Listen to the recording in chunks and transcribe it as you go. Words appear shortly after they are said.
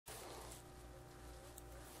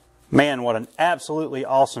Man, what an absolutely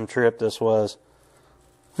awesome trip this was.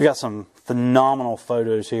 We got some phenomenal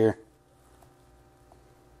photos here.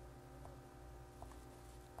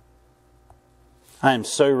 I am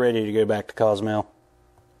so ready to go back to Cozumel.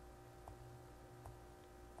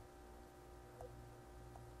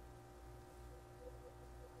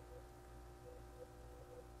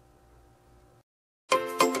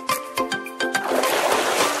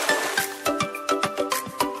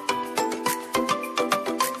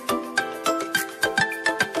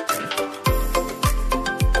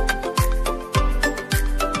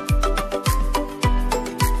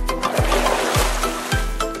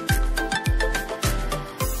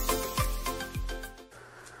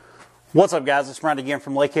 What's up, guys? It's Brian again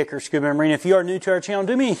from LakeHickoryScuba and Marina. If you are new to our channel,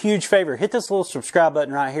 do me a huge favor. Hit this little subscribe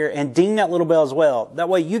button right here and ding that little bell as well. That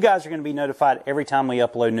way you guys are going to be notified every time we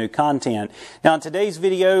upload new content. Now, in today's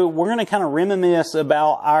video, we're going to kind of reminisce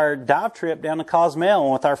about our dive trip down to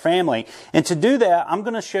Cozumel with our family. And to do that, I'm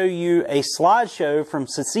going to show you a slideshow from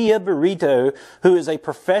Cinzia Barito, who is a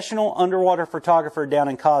professional underwater photographer down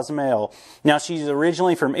in Cozumel. Now, she's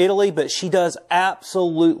originally from Italy, but she does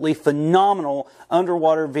absolutely phenomenal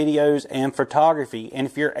underwater videos and photography. And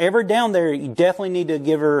if you're ever down there, you definitely need to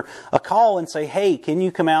give her a call and say, hey, can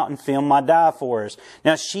you come out and film my dive for us?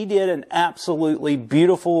 Now, she did an absolutely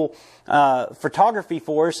beautiful photography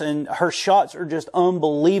for us, and her shots are just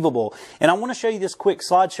unbelievable. And I want to show you this quick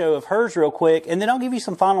slideshow of hers real quick, and then I'll give you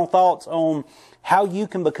some final thoughts on how you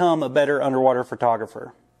can become a better underwater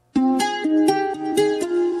photographer.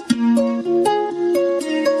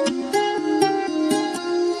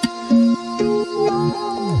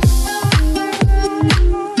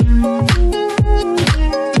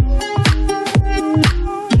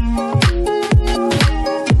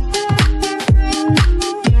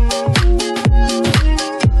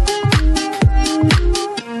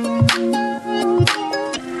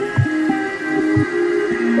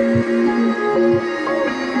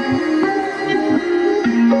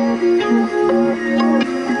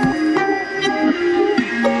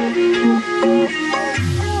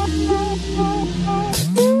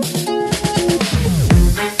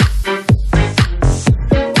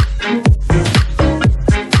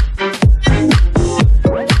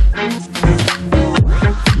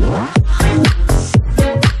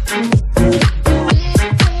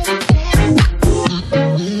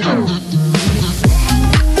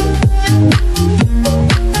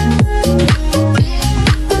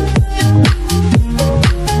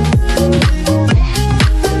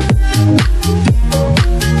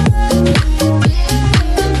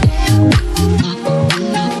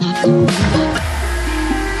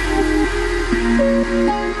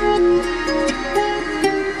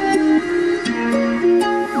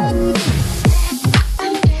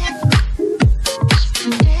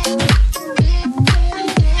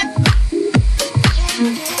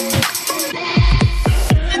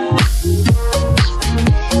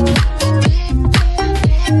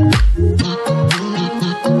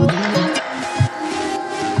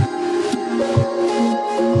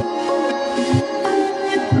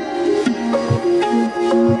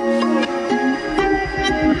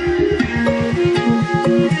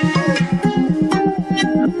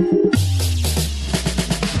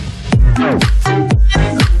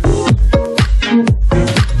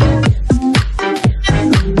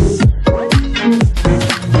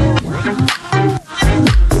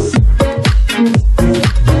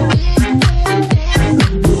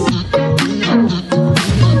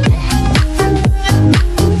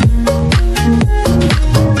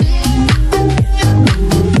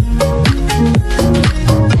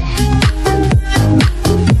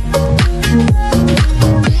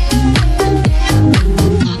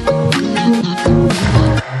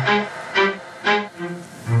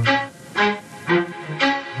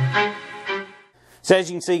 So as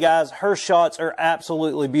you can see, guys, her shots are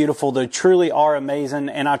absolutely beautiful. They truly are amazing,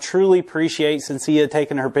 and I truly appreciate Cinzia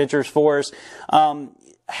taking her pictures for us.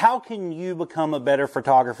 How can you become a better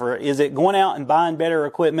photographer? Is it going out and buying better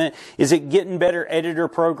equipment? Is it getting better editor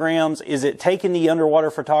programs? Is it taking the underwater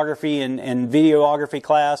photography and videography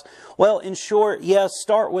class? Well, in short, yes,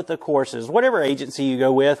 start with the courses. Whatever agency you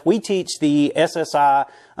go with, we teach the SSI,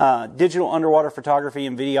 Digital Underwater Photography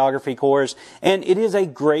and Videography course, and it is a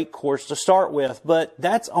great course to start with, but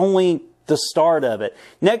that's only the start of it.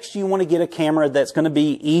 Next, you want to get a camera that's going to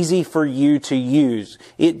be easy for you to use.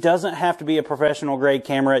 It doesn't have to be a professional grade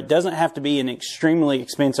camera. It doesn't have to be an extremely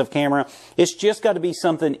expensive camera. It's just got to be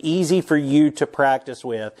something easy for you to practice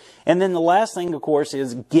with. And then the last thing, of course,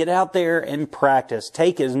 is get out there and practice.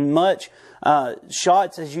 Take as much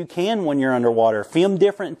shots as you can when you're underwater. Film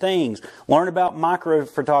different things. Learn about micro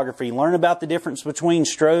photography. Learn about the difference between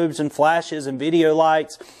strobes and flashes and video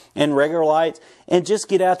lights and regular lights, and just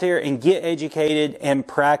get out there and get educated and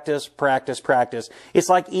practice, practice, practice. It's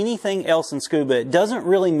like anything else in scuba. It doesn't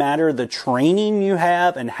really matter the training you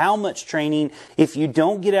have and how much training. If you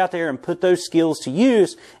don't get out there and put those skills to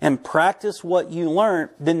use and practice what you learned,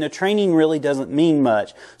 then the training really doesn't mean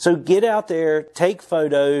much. So get out there, take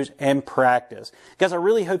photos, and practice. Guys, I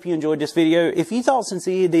really hope you enjoyed this video. If you thought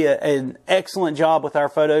Cinzia did an excellent job with our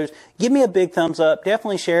photos, give me a big thumbs up.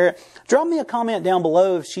 Definitely share it. Drop me a comment down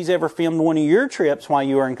below if she's ever filmed one of your trips while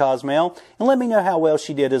you were in Cozumel, and let me know how well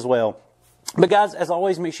she did as well. But guys, as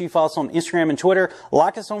always, make sure you follow us on Instagram and Twitter,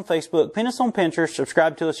 like us on Facebook, pin us on Pinterest,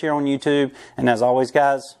 subscribe to us here on YouTube, and as always,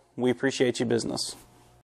 guys, we appreciate your business.